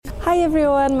Hi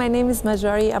everyone, my name is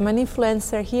Majori. I'm an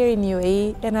influencer here in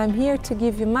UAE and I'm here to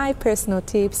give you my personal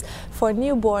tips for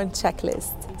newborn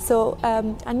checklist. So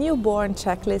a newborn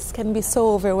checklist can be so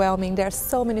overwhelming. There are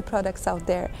so many products out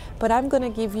there, but I'm going to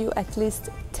give you at least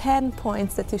 10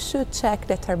 points that you should check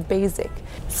that are basic.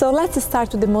 So let's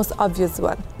start with the most obvious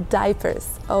one,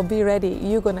 diapers. Oh, be ready,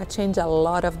 you're going to change a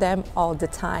lot of them all the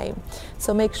time.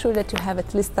 So make sure that you have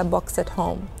at least a box at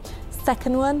home.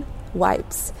 Second one,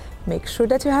 wipes. Make sure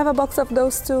that you have a box of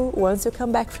those too. Once you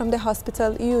come back from the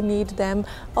hospital, you need them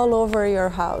all over your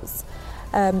house.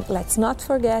 Let's not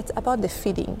forget about the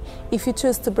feeding. If you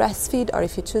choose to breastfeed or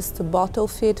if you choose to bottle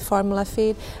feed, formula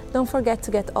feed, don't forget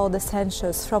to get all the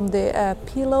essentials from the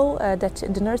pillow,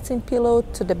 the nursing pillow,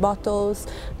 to the bottles,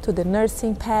 to the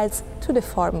nursing pads, to the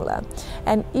formula.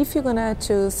 And if you're gonna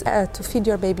choose to feed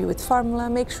your baby with formula,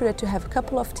 make sure that you have a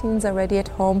couple of tins already at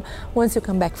home once you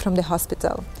come back from the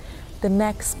hospital. The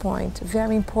next point,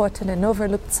 very important and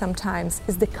overlooked sometimes,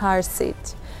 is the car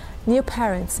seat. New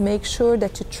parents, make sure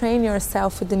that you train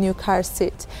yourself with the new car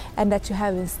seat and that you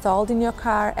have installed in your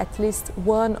car at least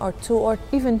 1 or 2 or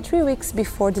even 3 weeks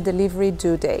before the delivery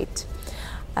due date.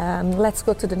 Let's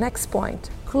go to the next point,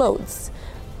 clothes.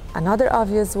 Another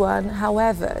obvious one,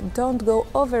 however, don't go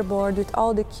overboard with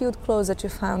all the cute clothes that you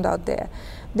found out there.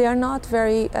 They are not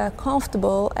very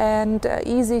comfortable and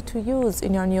easy to use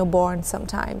in your newborn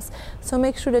sometimes. So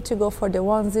make sure that you go for the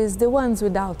onesies, the ones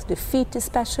without the feet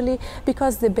especially,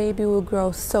 because the baby will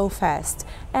grow so fast.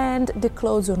 And the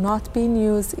clothes will not be in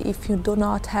use if you do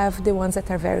not have the ones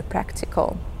that are very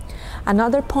practical.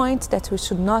 Another point that we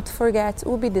should not forget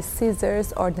will be the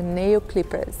scissors or the nail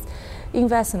clippers.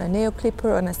 Invest in a nail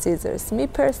clipper or on a scissors. Me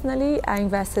personally, I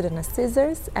invested in a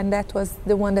scissors and that was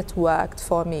the one that worked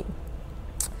for me.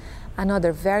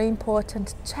 Another very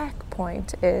important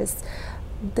checkpoint is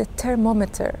the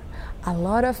thermometer. A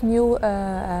lot of new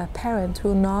parents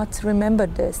will not remember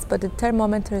this, but the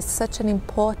thermometer is such an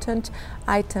important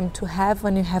item to have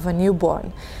when you have a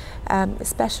newborn.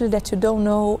 Especially that you don't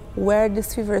know where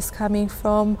this fever is coming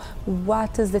from,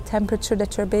 what is the temperature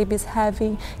that your baby is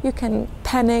having. You can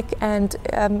panic, and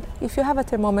if you have a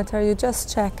thermometer, you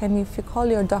just check, and if you call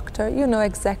your doctor, you know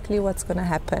exactly what's going to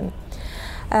happen.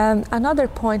 Another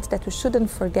point that we shouldn't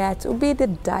forget would be the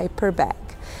diaper bag.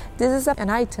 This is an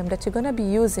item that you're going to be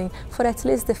using for at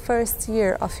least the first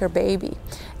year of your baby,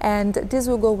 and this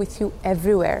will go with you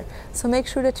everywhere. So make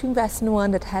sure that you invest in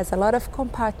one that has a lot of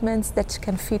compartments that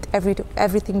can fit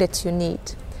everything that you need.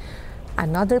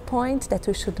 Another point that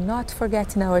we should not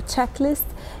forget in our checklist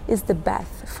is the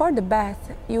bath. For the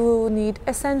bath, you will need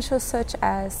essentials such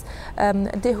as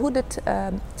the hooded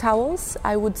towels.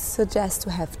 I would suggest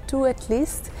to have 2 at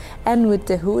least, and with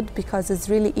the hood, because it's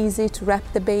really easy to wrap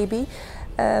the baby.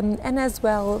 And as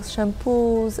well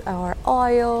shampoos or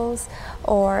oils,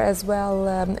 or as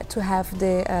well to have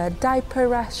the diaper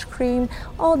rash cream,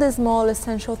 all the small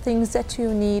essential things that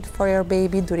you need for your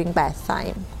baby during bath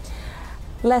time.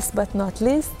 Last but not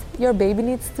least, your baby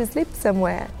needs to sleep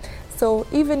somewhere. So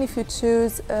even if you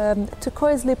choose to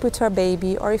co-sleep with your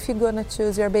baby, or if you're gonna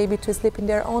choose your baby to sleep in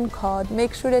their own cot,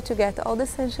 make sure that you get all the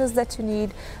essentials that you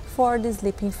need for the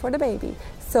sleeping for the baby.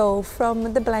 So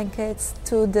from the blankets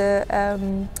to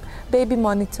the baby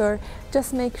monitor,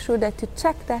 just make sure that you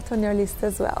check that on your list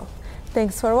as well.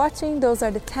 Thanks for watching. Those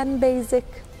are the 10 basic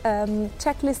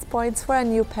checklist points for a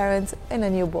new parent and a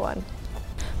newborn.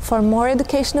 For more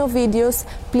educational videos,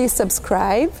 please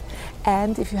subscribe.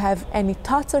 And if you have any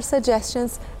thoughts or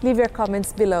suggestions, leave your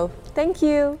comments below. Thank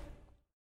you.